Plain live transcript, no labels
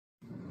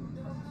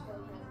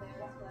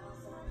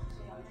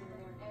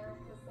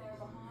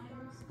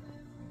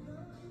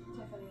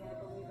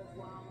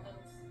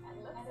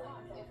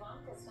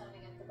MAGA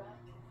standing at the back.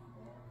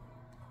 Yeah.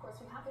 Of course,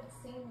 we haven't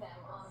seen them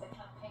on the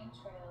campaign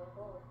trail at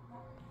all.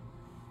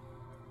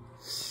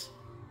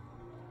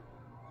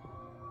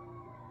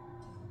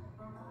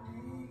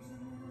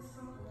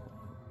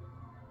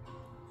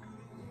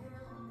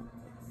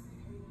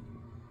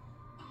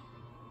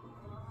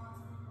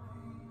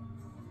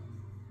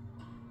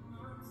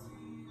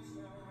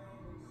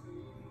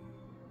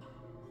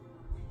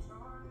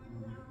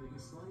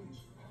 Biggest stage.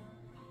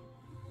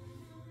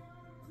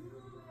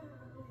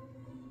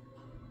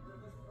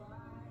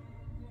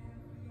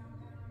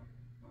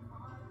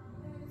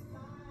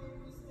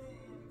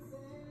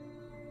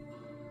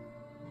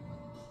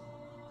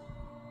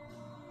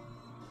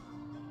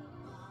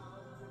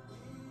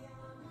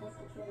 That's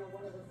Katrina,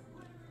 one of his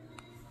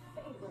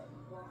favorite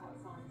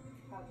Warehouse songs,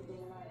 Proud to Be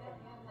American.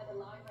 Yeah, we had a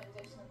live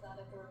rendition of that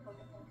at the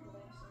Republican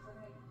convention, didn't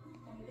we?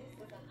 I mean, this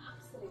is an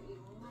absolutely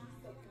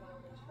massive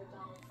moment for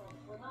Donald Trump.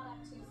 We're not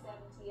at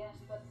 270 yet,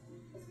 but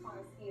as far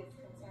as he is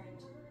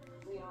concerned,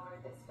 we are.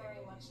 It's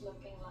very much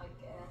looking like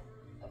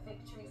a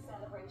victory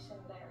celebration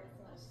there,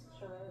 isn't it?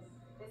 Sure is.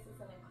 This is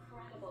an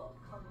incredible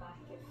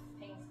comeback if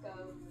things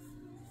go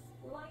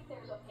like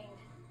they're looking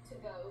to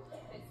go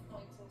at this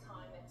point in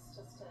time. It's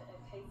just a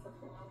case of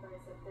the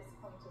numbers at this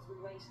point as we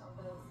wait on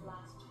those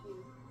last few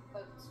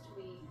votes to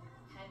be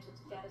counted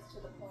to get us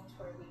to the point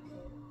where we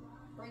can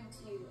bring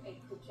to you a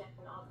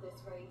projection of this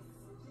race.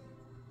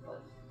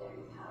 But there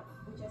you have.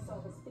 We just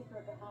saw the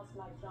Speaker of the House,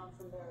 Mike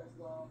Johnson, there as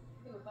well.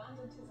 Who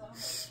abandoned his own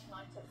race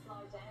tonight to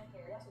fly down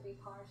here to be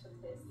part of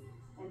this.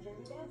 And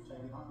Jamie Dance.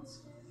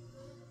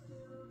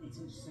 It's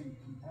interesting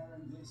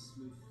comparing this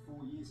with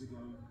 4 years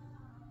ago.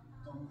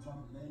 Donald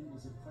Trump then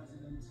was a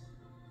president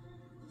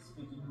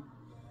speaking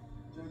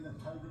during the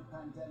COVID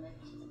pandemic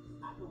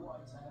at the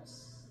White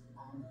House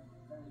and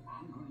very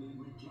angrily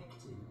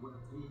rejecting what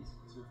appeared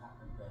to have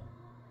happened then.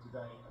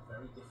 Today, a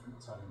very different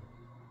tone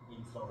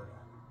in Florida.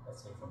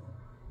 Let's hear from him.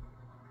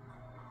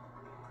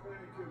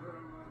 Thank you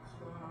very much.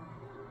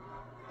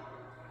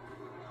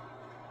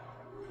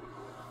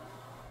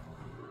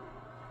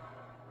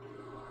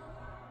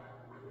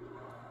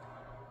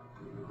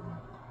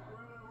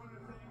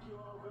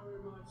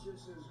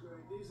 This is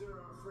great. These are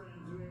our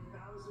friends. We have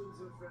thousands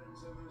of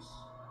friends in this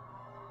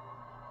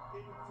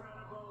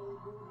incredible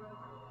movement.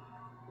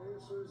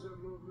 This was a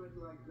movement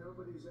like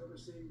nobody's ever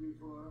seen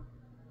before.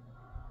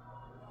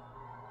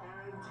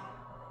 And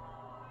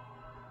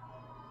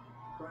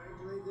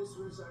frankly, this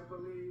was, I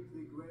believe,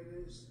 the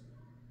greatest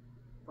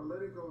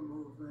political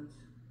movement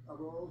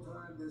of all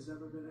time. There's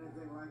never been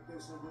anything like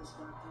this in this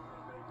country,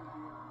 and maybe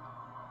beyond.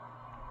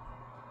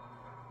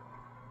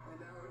 And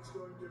now it's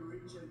going to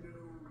reach a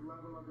new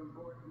level of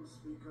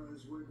importance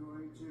because we're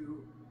going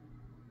to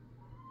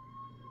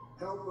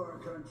help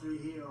our country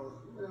heal.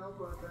 Help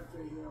our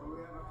country heal. We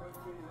have a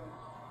country that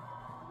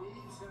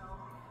needs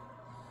help,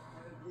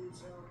 and it needs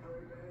help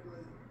very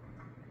badly.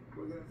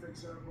 We're going to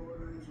fix our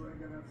borders. We're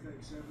going to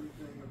fix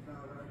everything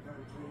about our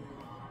country.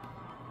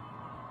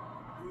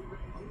 We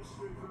made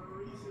history for a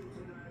reason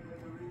tonight,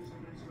 and the reason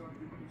is going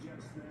to be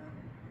just that.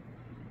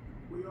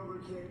 We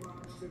overcame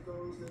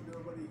obstacles that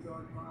nobody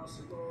thought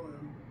possible,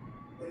 and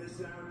it is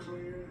now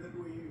clear that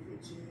we've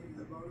achieved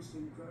the most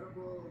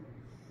incredible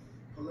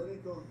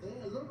political thing.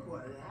 Look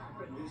what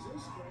happened. Is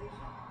this crazy?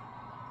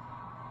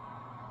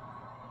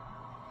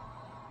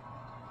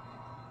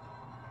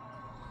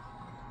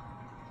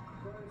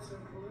 But it's a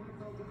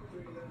political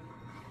victory that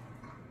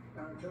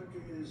our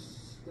country has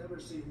never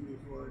seen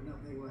before,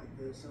 nothing like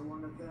this. I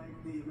want to thank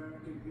the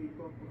American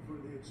people for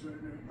the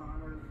extraordinary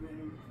honor of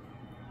being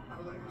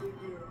elected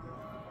your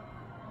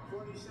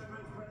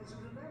 47th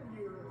president and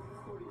your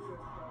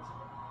 45th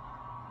president.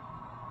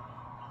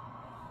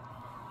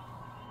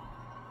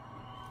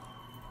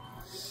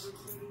 Every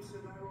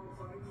citizen, I will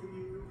fight for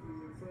you, for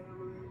your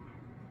family,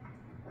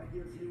 and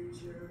your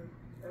future.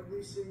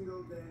 Every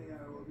single day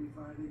I will be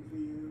fighting for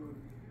you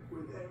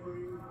with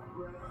every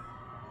breath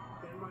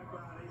in my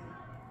body.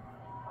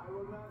 I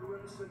will not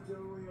rest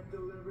until we have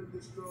delivered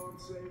the strong,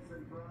 safe,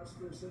 and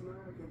prosperous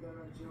America that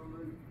our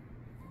children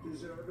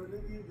deserve and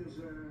that you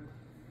deserve.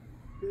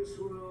 This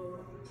will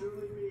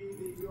truly be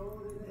the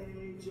golden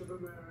age of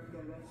America.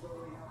 That's what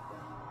we have to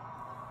have.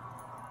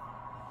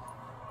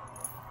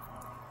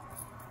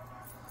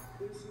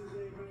 This is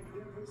a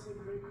magnificent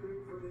victory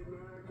for the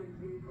American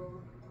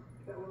people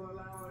that will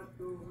allow us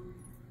to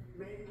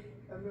make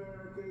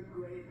America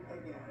great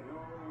again.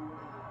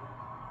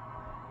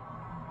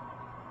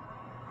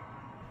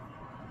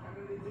 And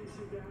in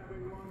addition to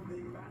having won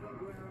the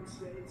battleground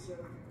states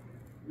of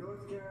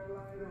North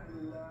Carolina, I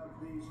love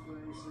these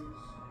places.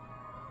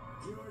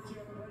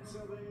 Georgia,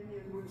 Pennsylvania,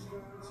 and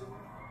Wisconsin.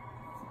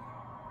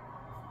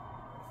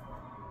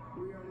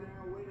 We are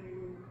now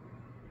winning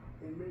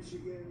in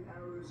Michigan,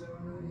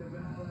 Arizona,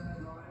 Nevada,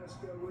 and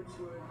Alaska, which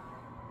would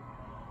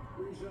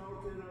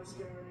result in us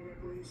carrying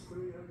at least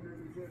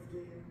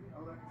 315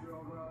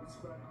 electoral votes.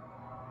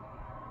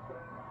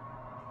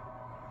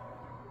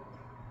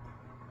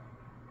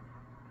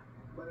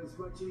 But it's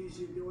much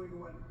easier doing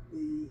what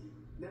the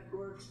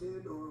networks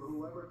did or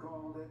whoever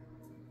called it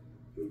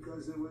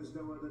because there was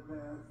no other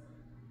path.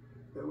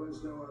 There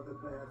was no other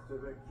path to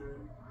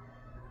victory.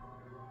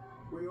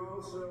 We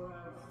also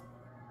have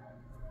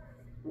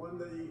won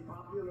the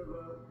popular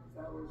vote.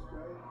 That was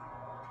great.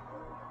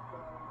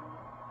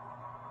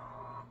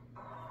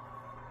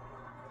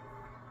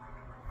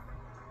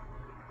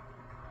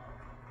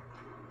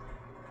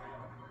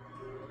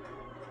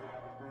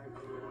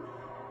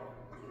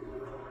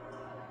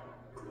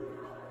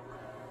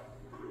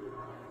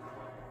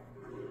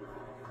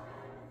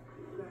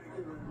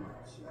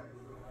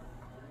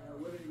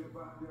 Winning the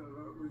popular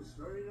vote was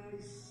very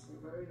nice,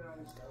 very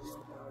nice. I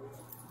will tell you.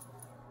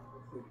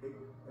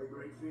 A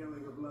great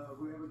feeling of love.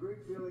 We have a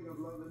great feeling of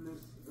love in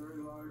this very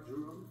large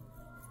room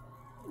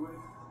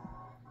with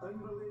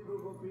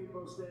unbelievable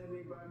people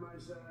standing by my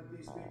side.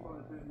 These people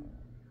have been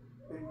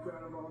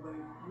incredible. They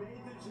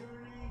made the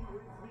journey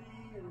with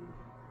me, and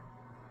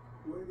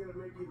we're going to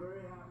make you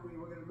very happy.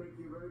 We're going to make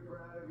you very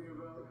proud of your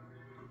vote.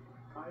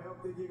 I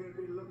hope that you're going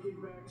to be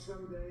looking back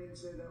someday and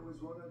say that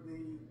was one of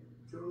the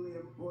truly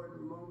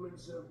important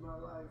moments of my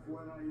life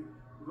when I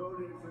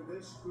voted for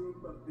this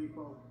group of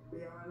people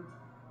beyond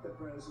the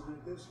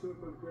president, this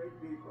group of great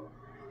people.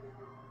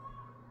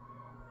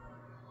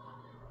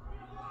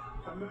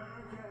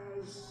 America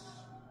has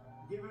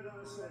given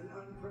us an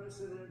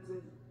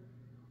unprecedented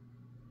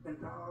and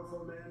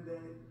powerful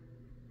mandate.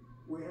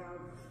 We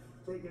have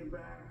taken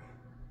back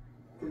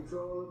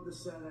control of the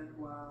Senate.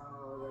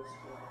 Wow, that's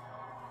good.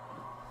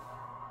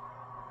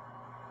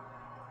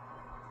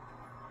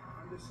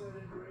 The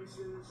Senate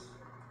races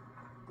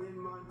in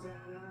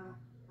Montana,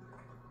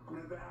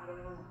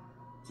 Nevada,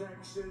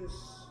 Texas,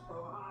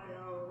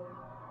 Ohio,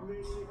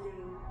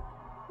 Michigan,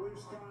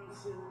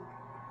 Wisconsin,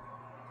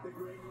 the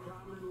great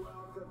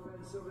Commonwealth of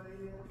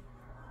Pennsylvania,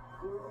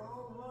 were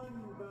all won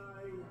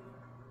by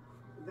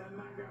the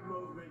MAGA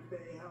movement.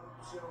 They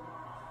helped so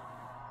much.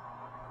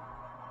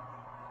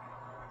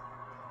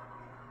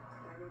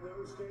 And in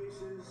those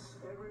cases,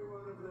 every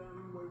one of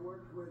them, we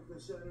worked with the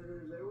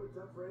senators. They were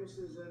tough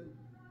races, and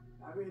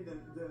I mean,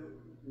 the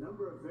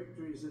number of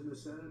victories in the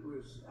Senate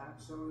was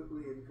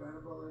absolutely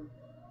incredible, and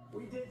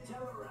we did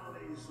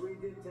tele-rallies. We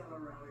did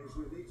tele-rallies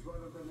with each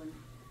one of them, and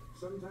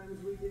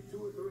sometimes we did 2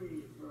 or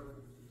 3,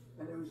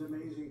 and it was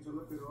amazing to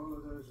look at all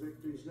of those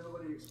victories.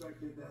 Nobody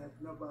expected that,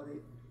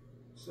 nobody.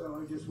 So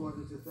I just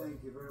wanted to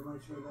thank you very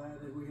much for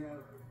that, and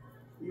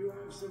you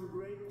have some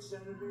great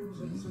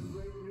senators and some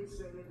great new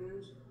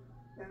senators,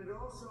 and it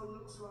also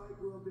looks like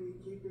we'll be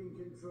keeping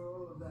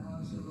control of the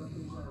House of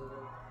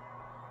Representatives.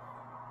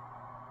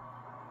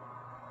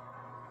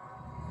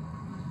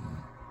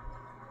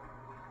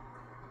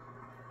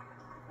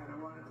 And I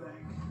want to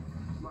thank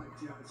Mike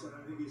Johnson.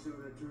 I think he's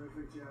doing a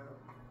terrific job.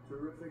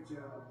 Terrific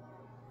job.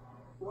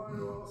 I want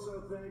to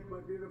also thank my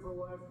beautiful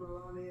wife,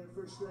 Melania,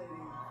 First Lady.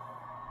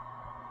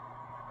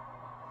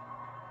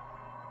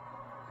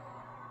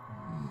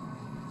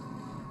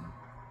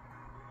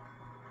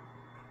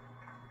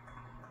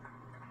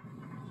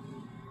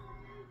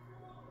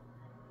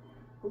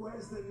 Who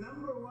has the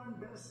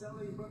 #1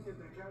 best-selling book in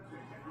the country.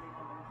 Can you believe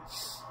it?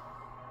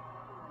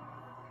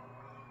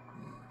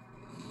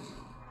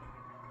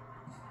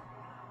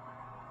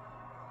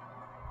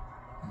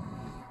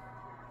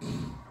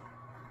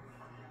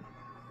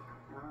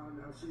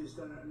 No, she's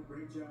done a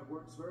great job,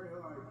 works very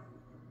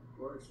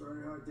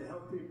hard to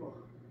help people.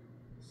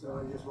 So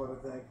I just want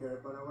to thank her,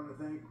 but I want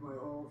to thank my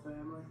whole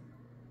family,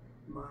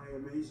 my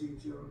amazing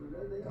children,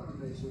 and they are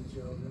amazing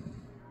children.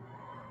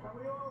 And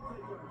we all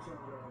think our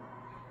children,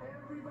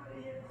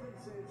 everybody here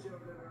thinks their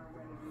children are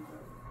amazing,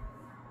 but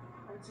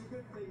it's a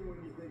good thing when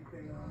you think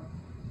they are.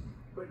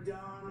 But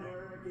Don,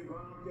 Eric,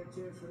 Ivanka,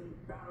 Tiffany,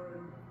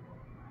 Barron,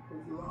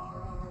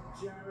 Laura,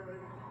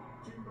 Jared,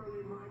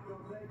 Kimberly,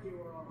 Michael, thank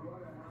you all.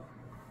 What a help.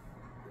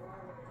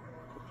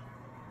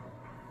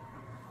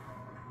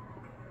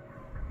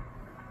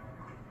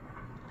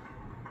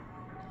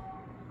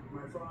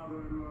 My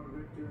father-in-law,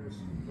 Victor, is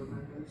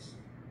tremendous,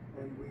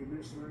 and we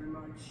miss very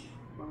much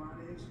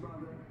Melania's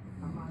mother,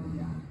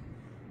 Amalia.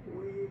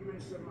 We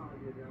miss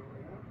Amalia, don't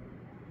we? Huh?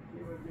 She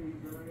would be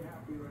very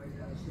happy right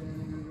now,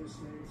 standing on this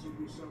stage. She'd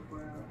be so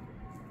proud.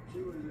 She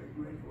was a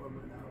great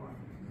woman,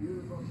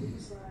 beautiful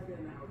inside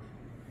and out.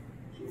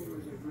 She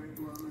was a great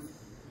woman.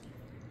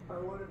 I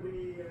want to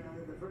be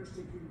the first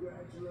to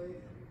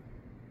congratulate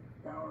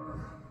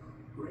our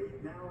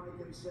great, now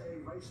I can say,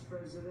 Vice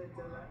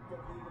President-elect of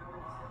the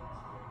United States.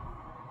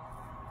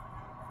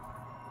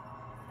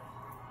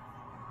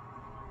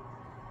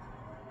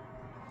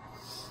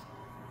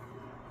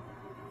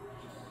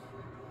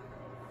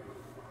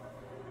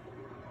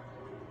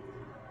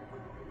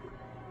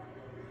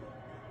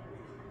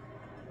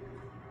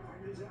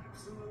 And his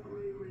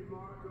absolutely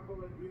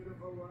remarkable and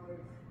beautiful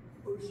wife,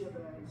 Usha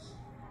Bags.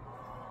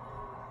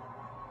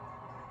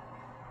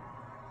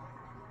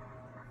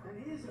 And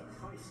he is a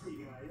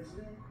feisty guy, isn't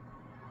he?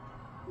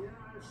 You know,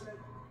 I've said,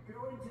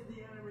 go into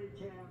the enemy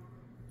camp,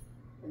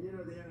 and you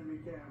know the enemy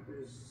camp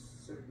is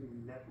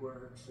certain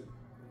networks, and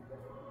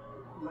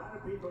a lot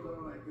of people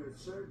don't like it.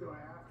 Sir, do I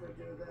have to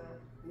do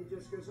that? He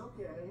just goes,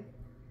 okay.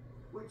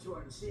 which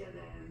one?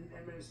 CNN,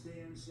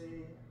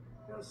 MSDNC.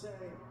 He'll say,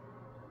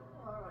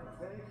 all right,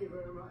 thank you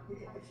very much.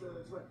 He actually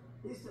looks like,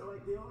 he's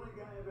like the only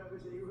guy I've ever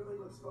seen. He really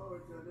looks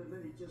forward to it, and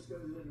then he just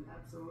goes in and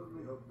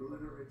absolutely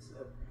obliterates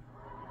it.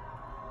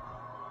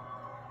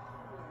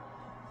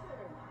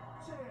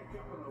 Say a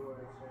couple of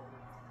words here.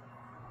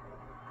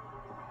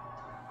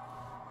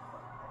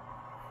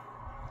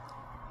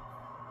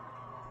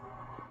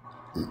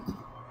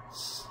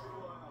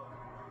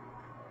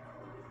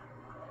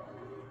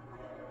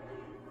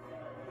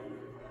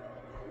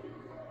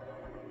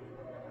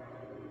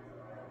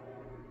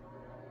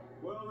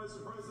 Well,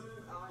 Mr.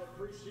 President, I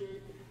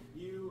appreciate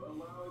you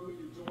allowing me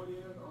to join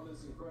you on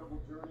this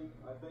incredible journey.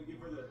 I thank you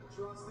for the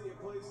trust that you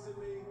placed in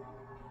me.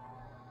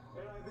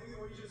 And I think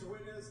that we just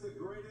witnessed the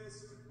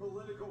greatest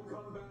political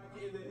comeback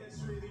in the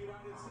history of the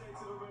United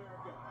States of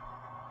America.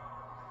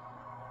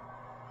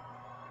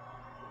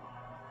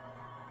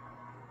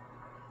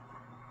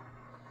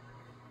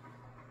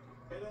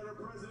 And under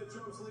President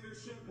Trump's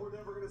leadership, we're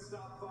never going to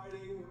stop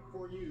fighting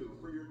for you,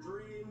 for your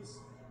dreams,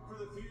 for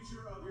the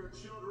future of your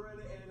children.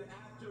 And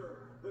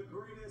after the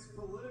greatest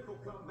political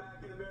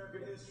comeback in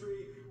American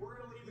history, we're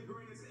going to lead the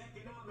greatest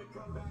economic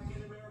comeback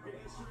in American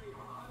history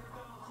under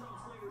Donald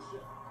Trump's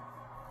leadership.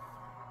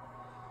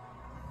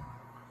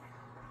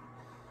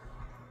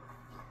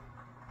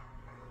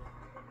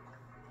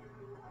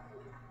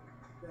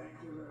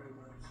 Thank you very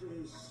much.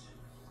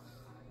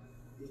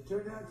 It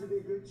turned out to be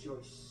a good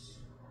choice.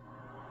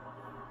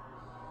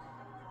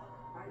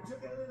 I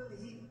took a little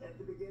heat at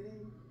the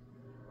beginning,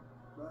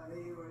 but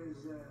he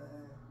was,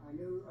 I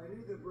knew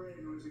the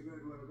brain was a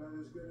good one, about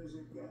as good as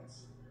it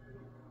gets.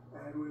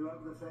 And we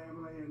love the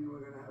family, and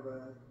we're going to have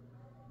a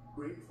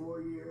great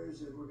 4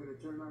 years, and we're going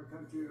to turn our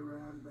country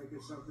around, make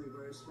it something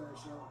very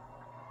special.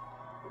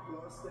 It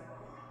lost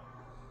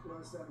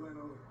that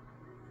little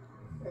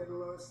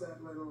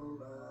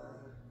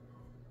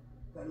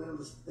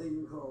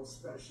thing called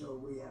special.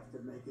 We have to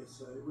make it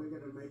so. We're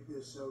going to make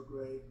this so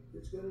great.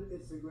 It's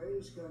the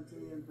greatest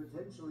country and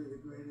potentially the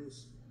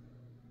greatest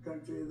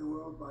country in the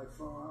world by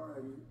far.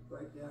 And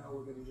right now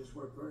we're going to just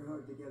work very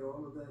hard to get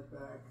all of that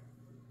back.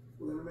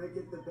 We're going to make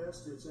it the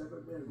best it's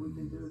ever been. We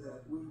can do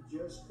that.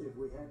 If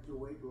we had to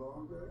wait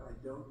longer, I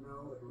don't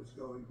know. It was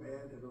going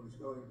bad, and it was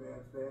going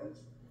bad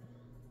fast.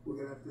 We're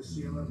going to have to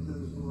seal up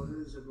those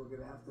borders, and we're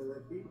going to have to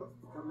let people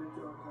come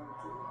into our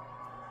country.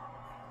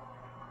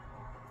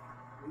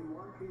 We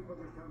want people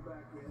to come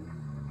back in,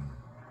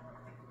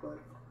 but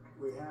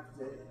we have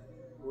to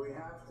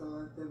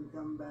let them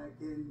come back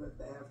in, but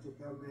they have to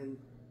come in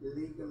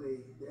legally.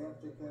 They have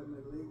to come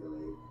in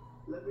legally.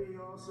 Let me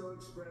also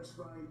express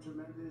my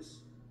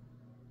tremendous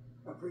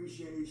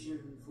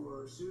appreciation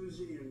for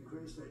Susie and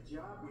Chris, the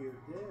job you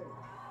did.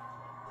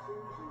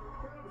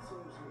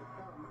 Susie,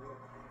 come here.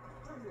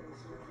 Come here,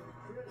 Susie.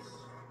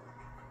 Chris,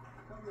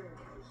 come here,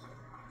 Chris.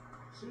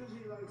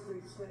 Susie likes to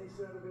stay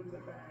sort of in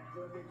the back,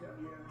 let me tell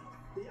you.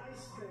 The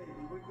ice baby,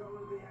 we call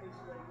her the ice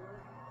baby,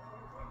 right?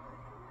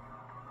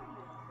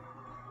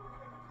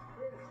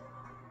 Chris,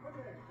 come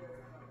here,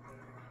 Chris.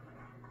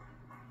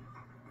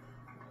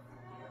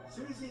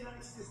 Susie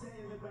likes to stay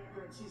in the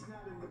background. She's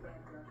not in the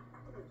background.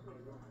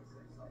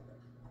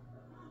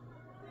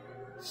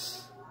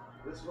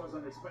 This was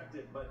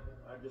unexpected, but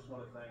I just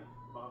want to thank,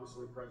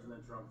 obviously,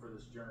 President Trump for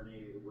this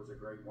journey. It was a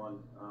great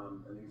one,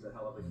 and he's a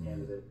hell of a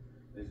candidate.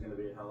 He's going to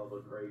be a hell of a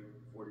great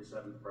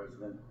 47th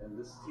president. And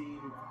this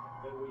team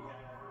that we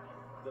had,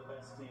 the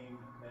best team,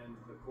 and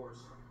of course,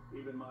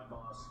 even my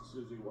boss,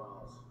 Susie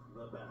Wiles,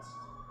 the best.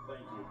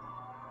 Thank you.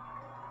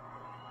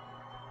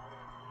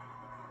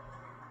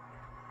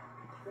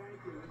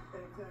 Thank you, and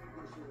thank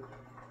you, Susie.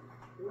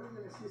 Look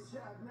at this, she's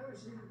shot. I've never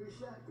seen her be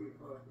shot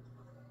before.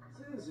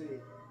 Susie.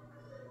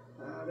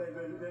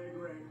 They're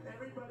great.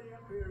 Everybody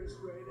up here is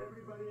great.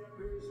 Everybody up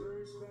here is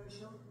very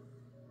special.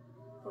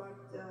 But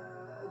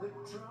the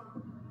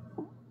Trump,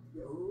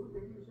 who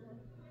did you say?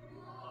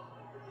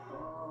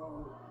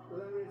 Oh,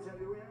 let me tell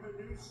you, we have a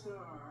new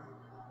star.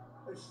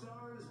 A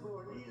star is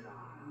born,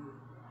 Elon.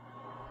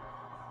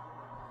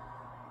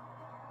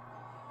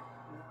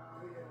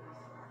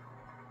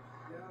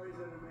 Now he's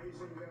an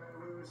amazing guy.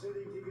 We were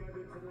sitting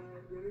together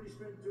tonight. You know, he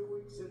spent 2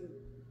 weeks in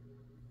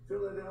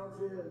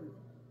Philadelphia and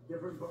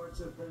different parts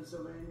of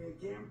Pennsylvania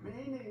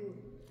campaigning.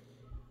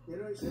 You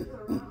know, he sent the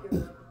rocket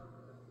up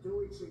 2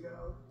 weeks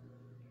ago,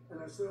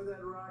 and I saw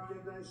that rocket,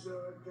 and I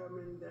saw it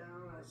coming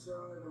down. I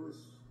saw it. It was,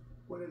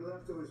 when it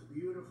left, it was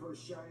beautiful,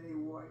 shiny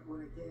white.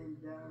 When it came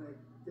down, it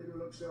didn't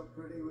look so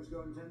pretty. It was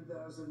going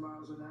 10,000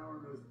 miles an hour,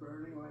 and it was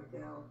burning like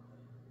hell.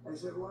 I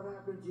said, what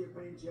happened to your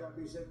paint job?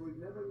 He said, we've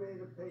never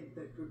made a paint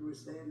that could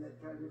withstand that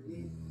kind of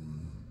heat.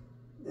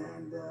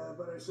 And,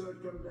 but I saw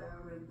it come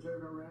down and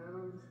turn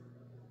around.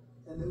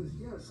 And it was,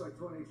 you know, it's like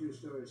 22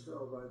 stories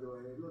tall, by the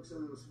way. It looks a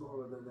little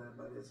smaller than that,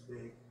 but it's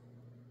big.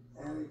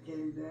 And it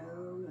came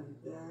down,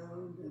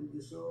 and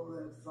you saw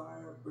that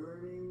fire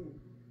burning.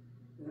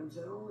 And I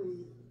said,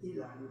 only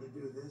Elon could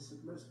do this.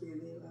 It must be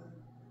an Elon.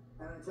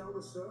 And I told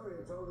the story.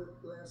 I told it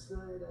last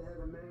night. I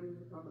had a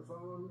man on the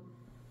phone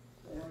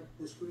I had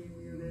the screen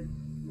muted,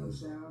 no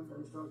sound. I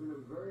was talking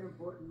to a very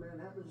important man,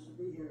 happens to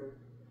be here,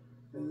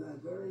 and a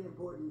very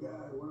important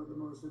guy, one of the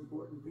most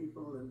important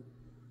people in,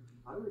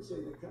 I would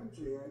say, the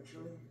country,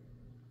 actually.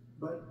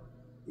 But,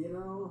 you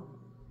know,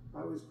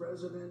 I was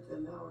president,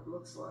 and now it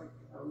looks like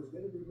I was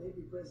going to be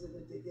maybe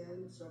president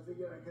again, so I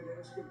figured I could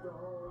ask him to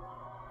hold.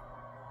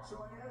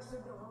 So I asked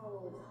him to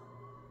hold,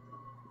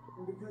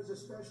 and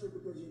especially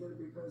because you're going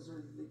to be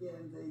president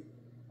again, they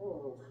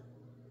hold.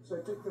 So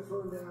I took the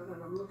phone down,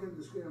 and I'm looking at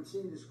the screen. I'm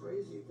seeing this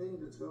crazy thing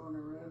that's going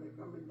around and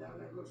coming down.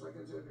 It looks like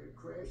it's going to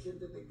crash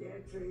into the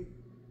gantry.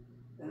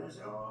 And I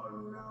said, oh,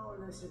 no.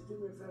 And I said, do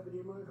me a favor, do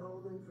you mind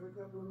holding for a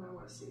couple of minutes? I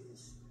want to see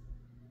this.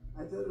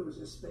 I thought it was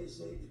a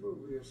space-age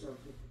movie or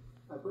something.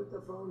 I put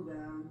the phone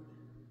down,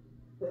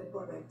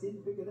 but I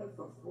didn't pick it up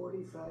for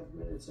 45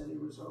 minutes, and he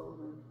was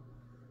holding.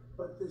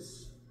 But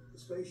this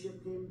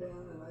spaceship came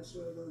down, and I saw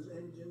those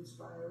engines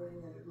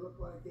firing, and it looked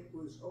like it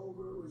was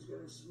over, it was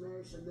going to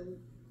smash, and then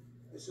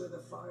I saw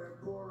the fire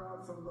pour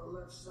out from the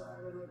left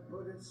side, and I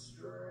put it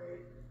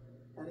straight,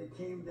 and it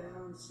came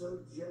down so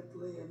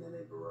gently, and then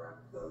it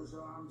wrapped those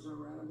arms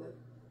around it,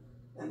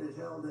 and it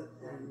held it,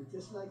 and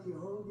just like you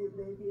hold your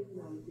baby at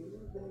night, your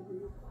little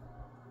baby.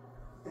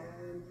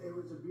 And it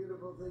was a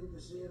beautiful thing to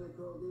see, and I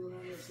called Elon.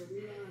 I said,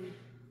 Elon,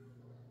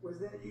 was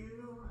that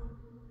you?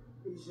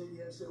 He said,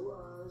 yes, it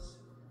was.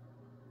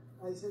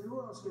 I said, who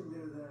else can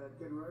do that?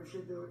 Can Russia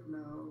do it?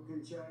 No.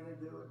 Can China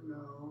do it?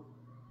 No.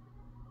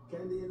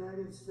 Can the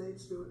United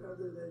States do it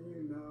other than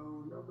you?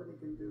 No. Nobody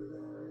can do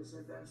that. I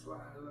said, that's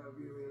why I love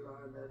you,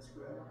 Elon. That's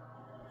great.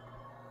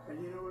 And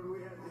you know, when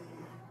we had the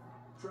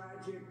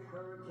tragic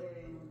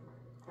Hurricane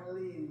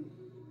Helene,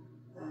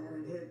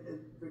 and it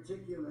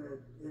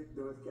hit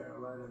North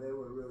Carolina, they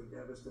were really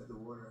devastated. The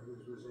water,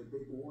 this was a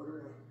big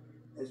water,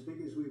 as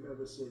big as we've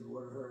ever seen,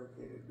 water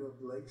hurricane. It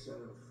built lakes out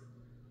of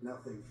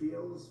nothing.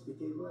 Fields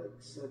became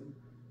lakes, and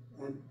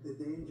the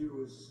danger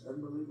was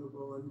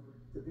unbelievable. And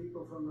the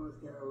people from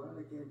North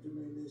Carolina came to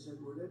me and they said,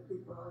 would it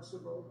be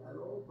possible, at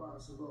all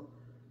possible,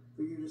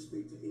 for you to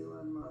speak to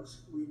Elon Musk?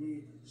 We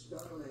need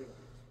Starlink.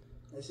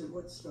 I said,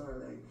 what's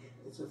Starlink?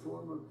 It's a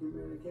form of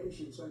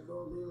communication. So I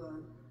called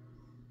Elon.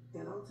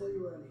 And I'll tell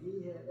you what,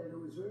 he had, and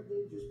it was very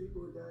dangerous.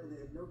 People would die,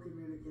 they had no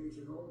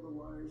communication, all the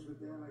wires were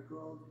down. I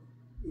called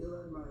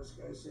Elon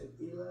Musk. I said,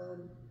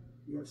 Elon,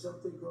 you have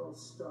something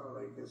called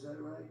Starlink, is that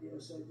right?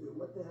 Yes, I do.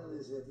 What the hell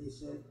is it? He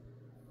said,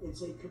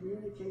 it's a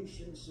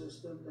communication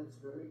system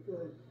that's very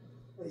good.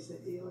 I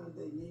said, Elon,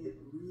 they need it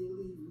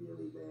really,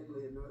 really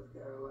badly in North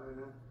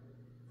Carolina.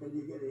 Can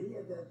you get it? He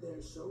had that there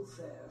so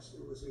fast,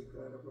 it was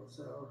incredible.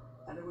 So,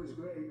 and it was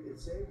great. It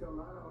saved a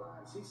lot of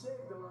lives. He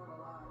saved a lot of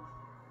lives.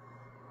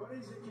 But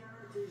he's a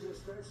character, he's a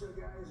special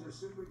guy, he's a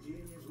super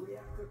genius. We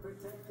have to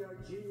protect our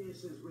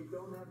geniuses. We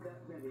don't have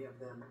that many of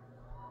them.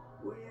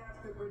 We have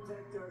to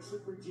protect our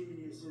super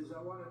geniuses. I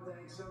want to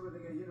thank some of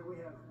the guys. You know,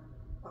 we have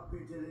up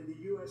here today the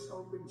U.S.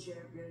 Open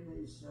champion.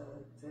 He's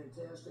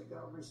fantastic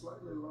golfer,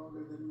 slightly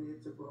longer than me.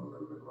 It's a ball, a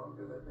little bit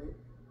longer than me.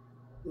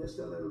 Just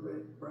a little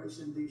bit.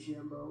 Bryson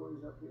DeChambeau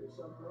is up here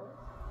someplace.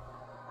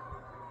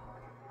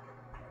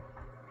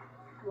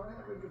 What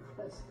happened to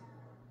Bryson?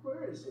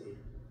 Where is he?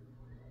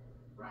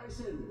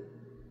 Bryson!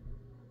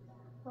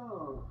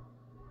 Oh,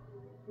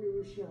 he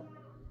was shot.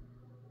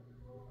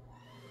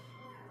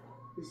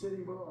 He's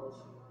hitting balls.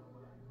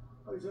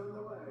 Oh, he's on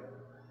the way.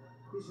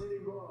 He's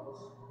hitting balls.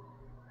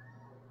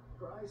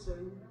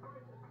 Bryson.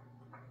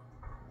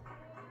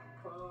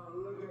 Oh,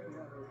 look at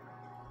him.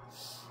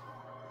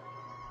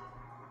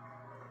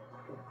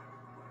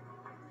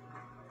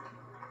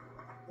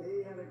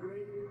 He had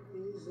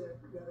he's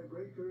got a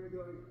great career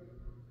going.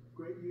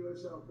 Great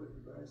U.S. Open,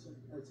 Bryson.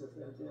 That's a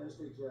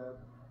fantastic job.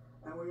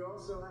 And we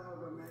also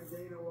have a man,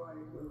 Dana White,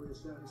 who has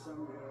done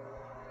some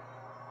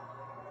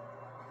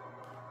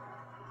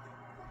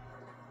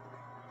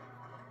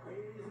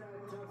he's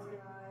a tough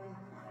guy.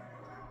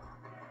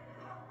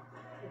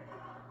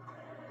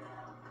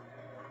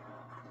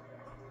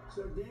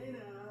 So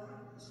Dana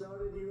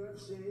started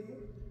UFC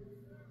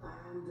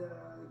and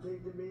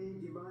came to me,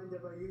 do you mind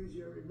if I use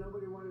your,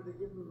 nobody wanted to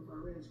give him a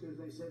rinse because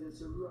they said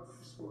it's a rough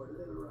sport, a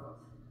little rough.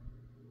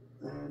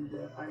 And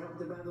I helped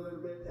him out a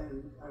little bit,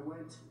 and I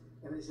went,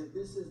 and I said,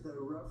 this is the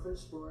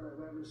roughest sport I've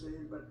ever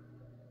seen, but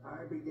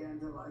I began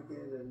to like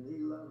it, and he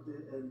loved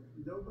it, and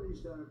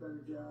nobody's done a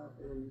better job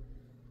in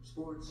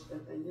sports.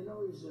 And you know,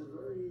 he's a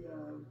very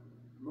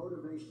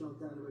motivational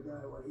kind of a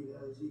guy, what he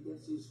does. He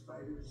gets these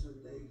fighters,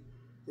 and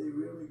they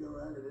really go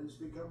at it, and it's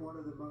become one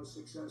of the most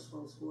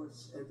successful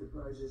sports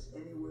enterprises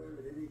anywhere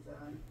at any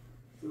time,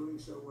 doing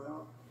so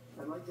well.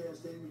 I'd like to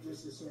ask David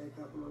just to say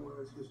a couple of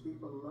words, because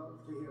people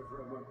love to hear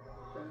from him.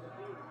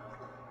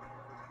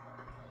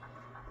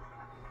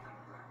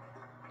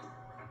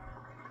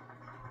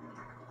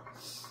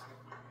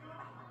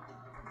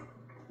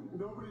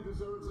 Nobody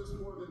deserves this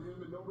more than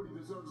him, and nobody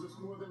deserves this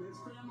more than his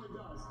family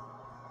does.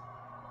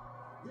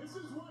 This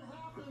is what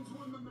happens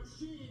when the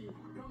machine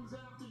comes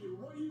after you.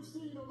 What you've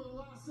seen over the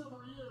last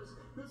several years,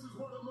 this is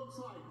what it looks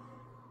like.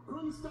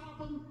 Couldn't stop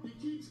him. He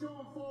keeps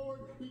going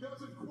forward. He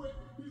doesn't quit.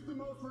 He's the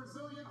most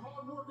resilient,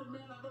 hard-working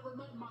man I've ever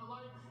met in my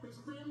life. His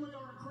family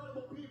are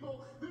incredible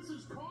people. This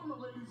is karma,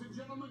 ladies and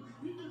gentlemen.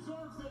 He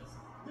deserves this.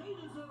 They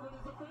deserve it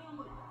as a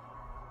family.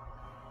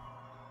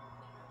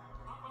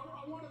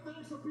 I want to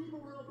thank some people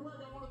real quick.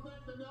 I want to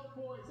thank the Nell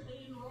Boys,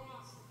 Aiden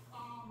Ross,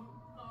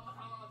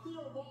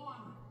 Theo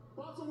Vaughn,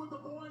 Bustle with the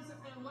Boys,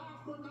 and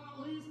last but not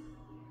least,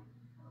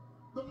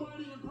 the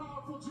mighty and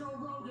powerful Joe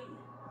Rogan.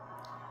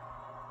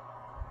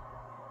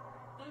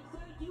 And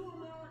thank you,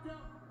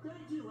 America.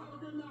 Thank you. Have a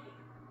good night.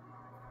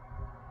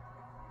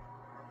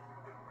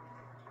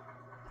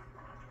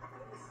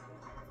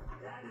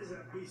 That is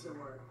a piece of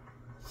work.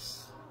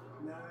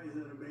 No,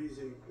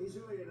 he's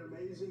really an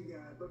amazing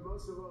guy. But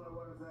most of all, I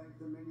want to thank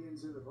the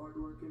millions of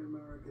hardworking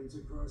Americans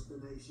across the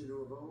nation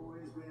who have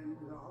always been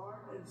the heart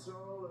and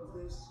soul of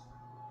this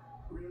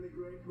really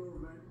great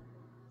movement.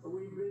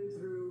 We've been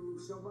through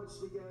so much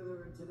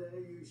together, and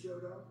today you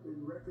showed up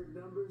in record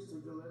numbers to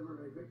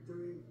deliver a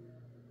victory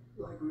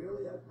like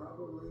really,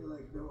 probably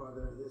like no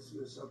other. This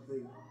was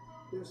something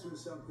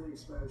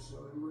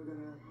special, and we're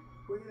gonna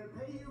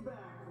pay you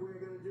back. We're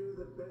gonna do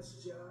the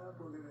best job.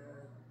 We're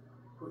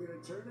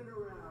gonna turn it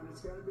around. It's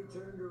got to be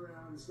turned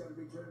around. It's got to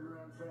be turned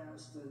around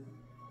fast, and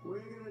we're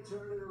gonna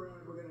turn it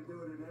around. We're gonna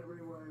do it in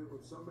every way,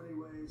 with so many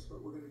ways,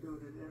 but we're gonna do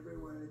it in every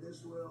way.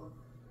 This will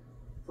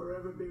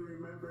forever be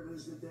remembered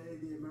as the day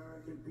the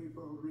American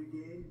people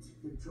regained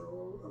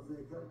control of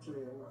their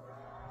country.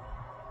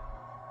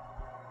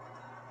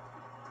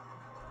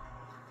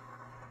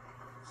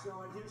 So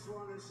I just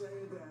want to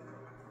say that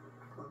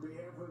on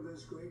behalf of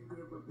this great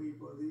group of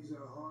people, these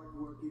are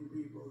hard-working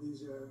people,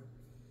 these are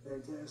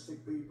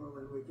fantastic people,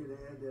 and we can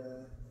add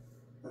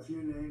a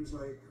few names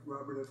like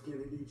Robert F.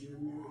 Kennedy Jr.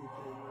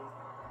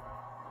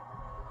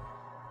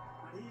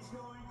 And he's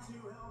going to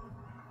help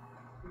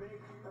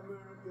make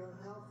America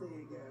healthy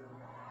again.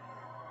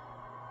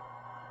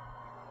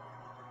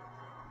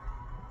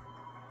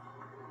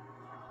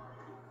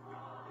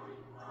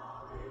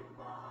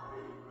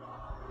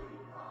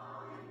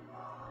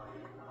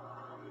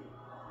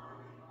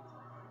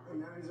 And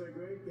now he's a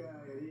great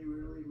guy, and he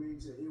really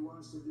means it. He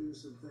wants to do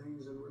some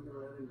things, and we're going to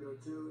let him go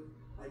to it.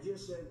 I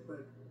just said,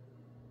 but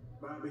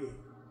Bobby,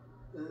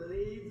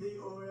 leave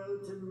the oil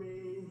to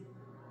me.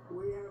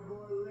 We have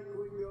more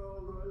liquid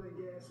gold, oil and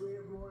gas. We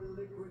have more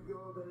liquid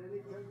gold than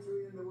any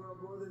country in the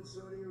world, more than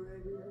Saudi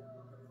Arabia.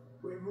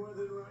 We have more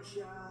than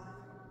Russia.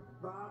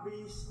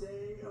 Bobby,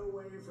 stay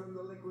away from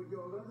the liquid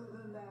gold. Other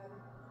than that,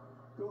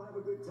 go have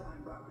a good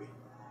time, Bobby.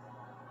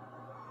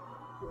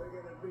 We're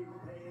going to be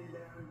paying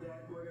down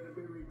debt. We're going to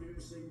be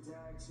reducing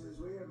taxes.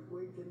 We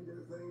can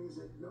do things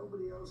that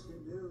nobody else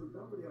can do.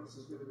 Nobody else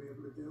is going to be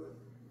able to do it.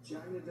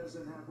 China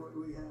doesn't have what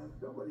we have.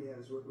 Nobody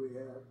has what we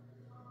have.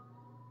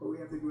 But we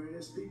have the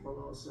greatest people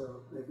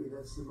also. Maybe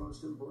that's the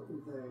most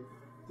important thing.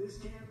 This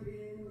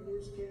campaign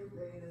has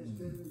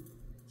been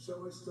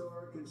so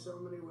historic in so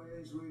many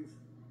ways. We've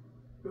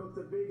built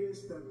the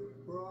biggest, the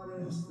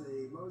broadest,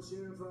 the most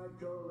unified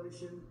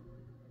coalition.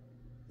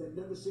 They've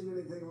never seen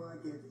anything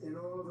like it in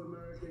all of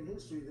American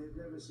history. They've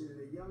never seen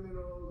it. Young and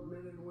old,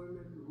 men and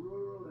women,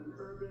 rural and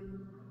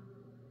urban.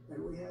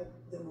 And we had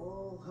them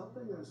all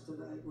helping us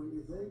tonight, when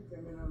you think.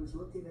 I mean, I was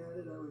looking at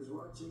it, I was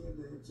watching it.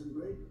 They had some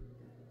great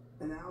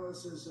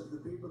analysis of the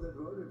people that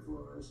voted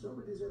for us.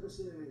 Nobody's ever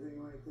seen anything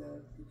like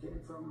that.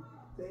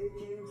 They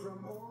came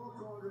from all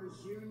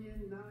quarters,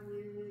 union,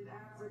 non-union,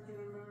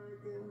 African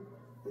American,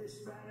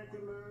 Hispanic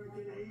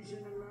American,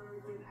 Asian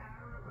American,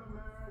 Arab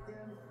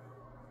American,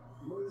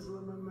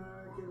 Muslim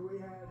American. We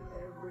had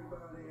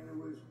everybody, and it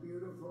was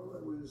beautiful.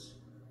 It was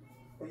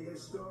a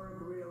historic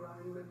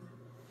realignment,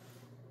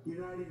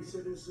 uniting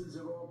citizens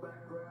of all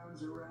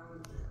backgrounds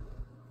around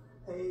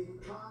a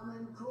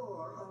common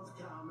core of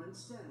common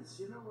sense.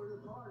 You know, we're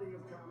the party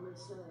of common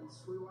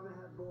sense. We want to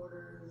have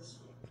borders.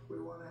 We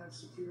want to have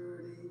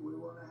security. We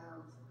want to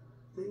have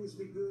things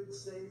be good,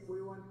 safe.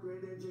 We want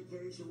great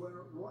education. We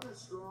want a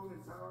strong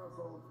and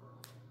powerful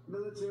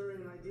military,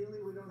 and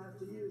ideally we don't have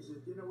to use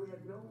it. You know, we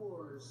had no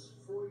wars.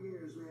 4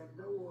 years we had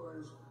no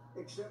wars,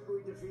 except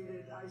we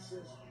defeated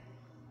ISIS.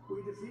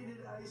 We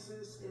defeated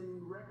ISIS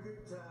in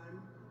record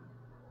time,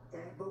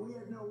 but we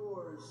had no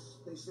wars.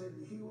 They said,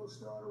 he will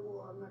start a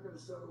war. I'm not going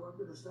to start a war. I'm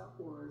going to stop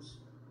wars.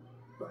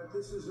 But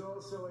this is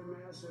also a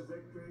massive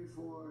victory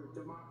for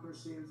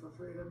democracy and for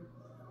freedom.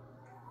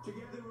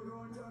 Together we're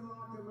going to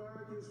unlock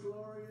America's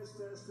glorious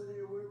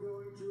destiny. We're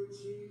going to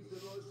achieve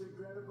the most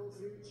incredible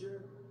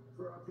future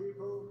for our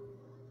people.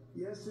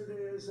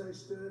 Yesterday, as I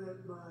stood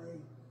at my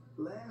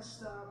last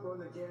stop on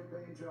the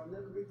campaign trail, I'll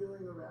never be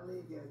doing a rally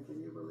again. Can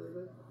you believe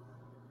it?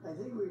 I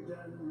think we've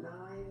done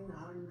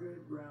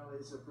 900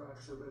 rallies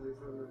approximately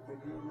from the, can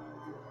you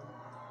imagine?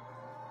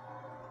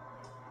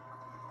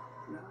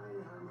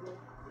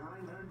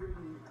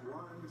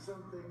 901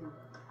 something, a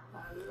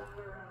lot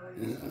of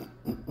rallies.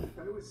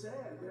 And it was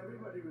sad.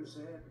 Everybody was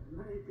sad.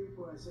 Many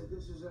people, I said,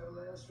 this is our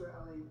last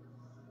rally.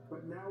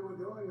 But now we're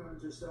going on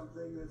to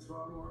something that's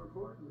far more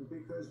important,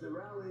 because the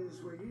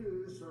rallies were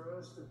used for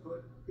us to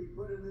be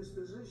put in this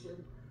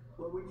position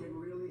where we can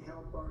really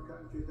help our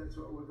country, that's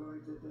what we're going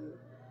to do.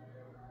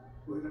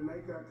 We're going to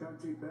make our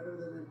country better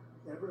than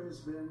it ever has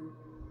been.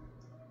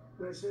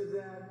 And I said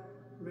that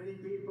many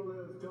people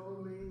have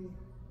told me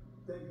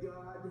that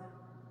God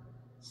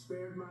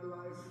spared my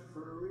life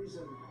for a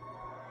reason.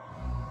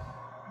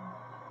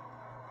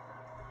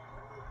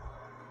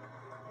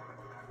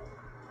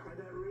 And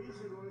that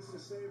reason was to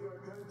save our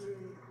country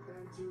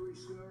and to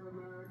restore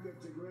America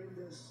to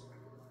greatness.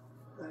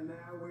 And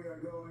now we are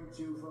going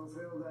to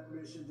fulfill that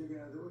mission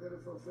together. We're going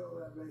to fulfill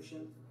that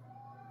mission.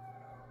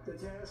 The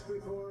task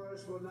before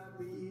us will not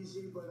be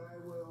easy, but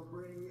I will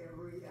bring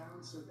every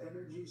ounce of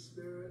energy,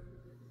 spirit,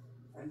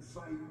 and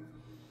fight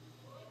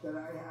that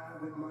I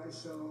have in my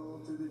soul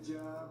to the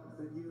job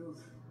that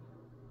you've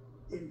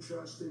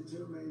entrusted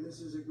to me. This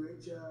is a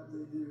great job.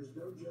 There's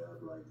no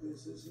job like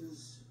this. This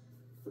is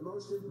the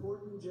most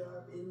important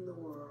job in the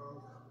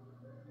world.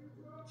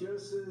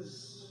 Just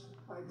as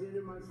I did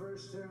in my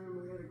first term,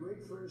 we had a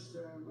great first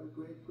term, a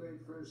great, great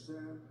first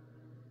term.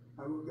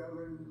 I will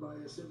govern by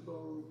a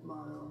simple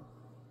motto: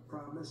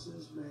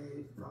 promises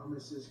made,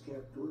 promises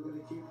kept. We're going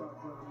to keep our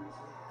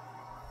promises.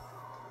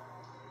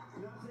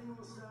 Nothing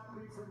will stop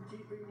me from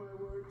keeping my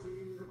word to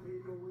you, the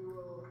people. We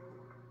will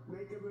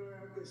make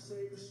America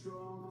safe,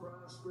 strong,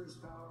 prosperous,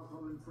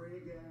 powerful, and free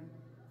again.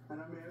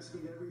 And I'm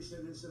asking every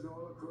citizen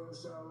all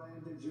across our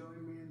land to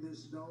join me in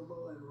this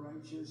noble and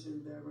righteous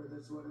endeavor.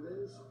 That's what it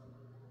is.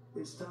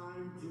 It's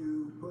time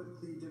to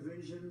put the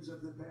divisions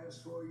of the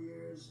past 4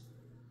 years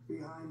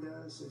behind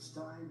us. It's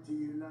time to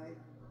unite.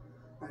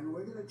 And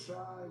we're going to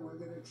try,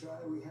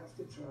 we have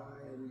to try,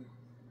 and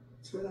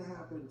it's going to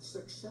happen.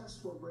 Success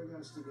will bring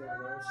us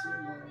together. I've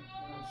seen that.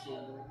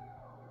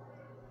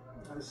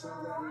 I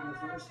saw that in the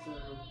first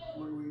term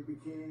when we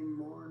became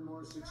more and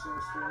more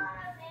successful.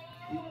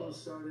 People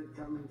started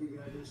coming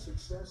together.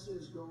 Success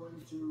is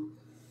going to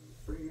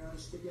bring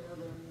us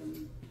together,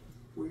 and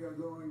we are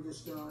going to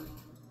start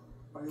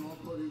by all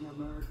putting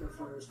America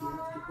first. We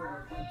have to put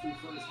our country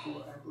first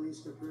for at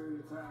least a period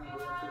of time.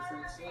 We have to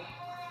fix it.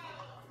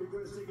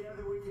 Because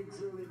together we can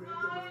truly make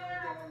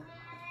America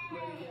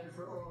great again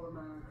for all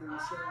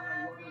Americans. So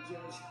I want to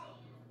just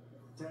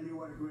tell you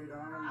what a great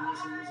honor this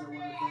is. I want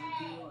to thank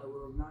you. I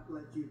will not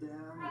let you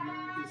down.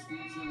 America's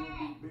future will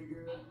be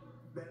bigger,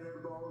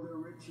 better, bolder,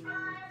 richer,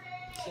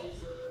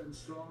 safer, and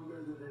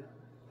stronger than it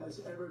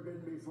has ever been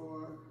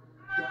before.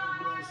 God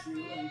bless you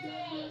and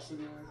God bless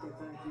America.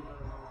 Thank you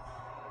very much.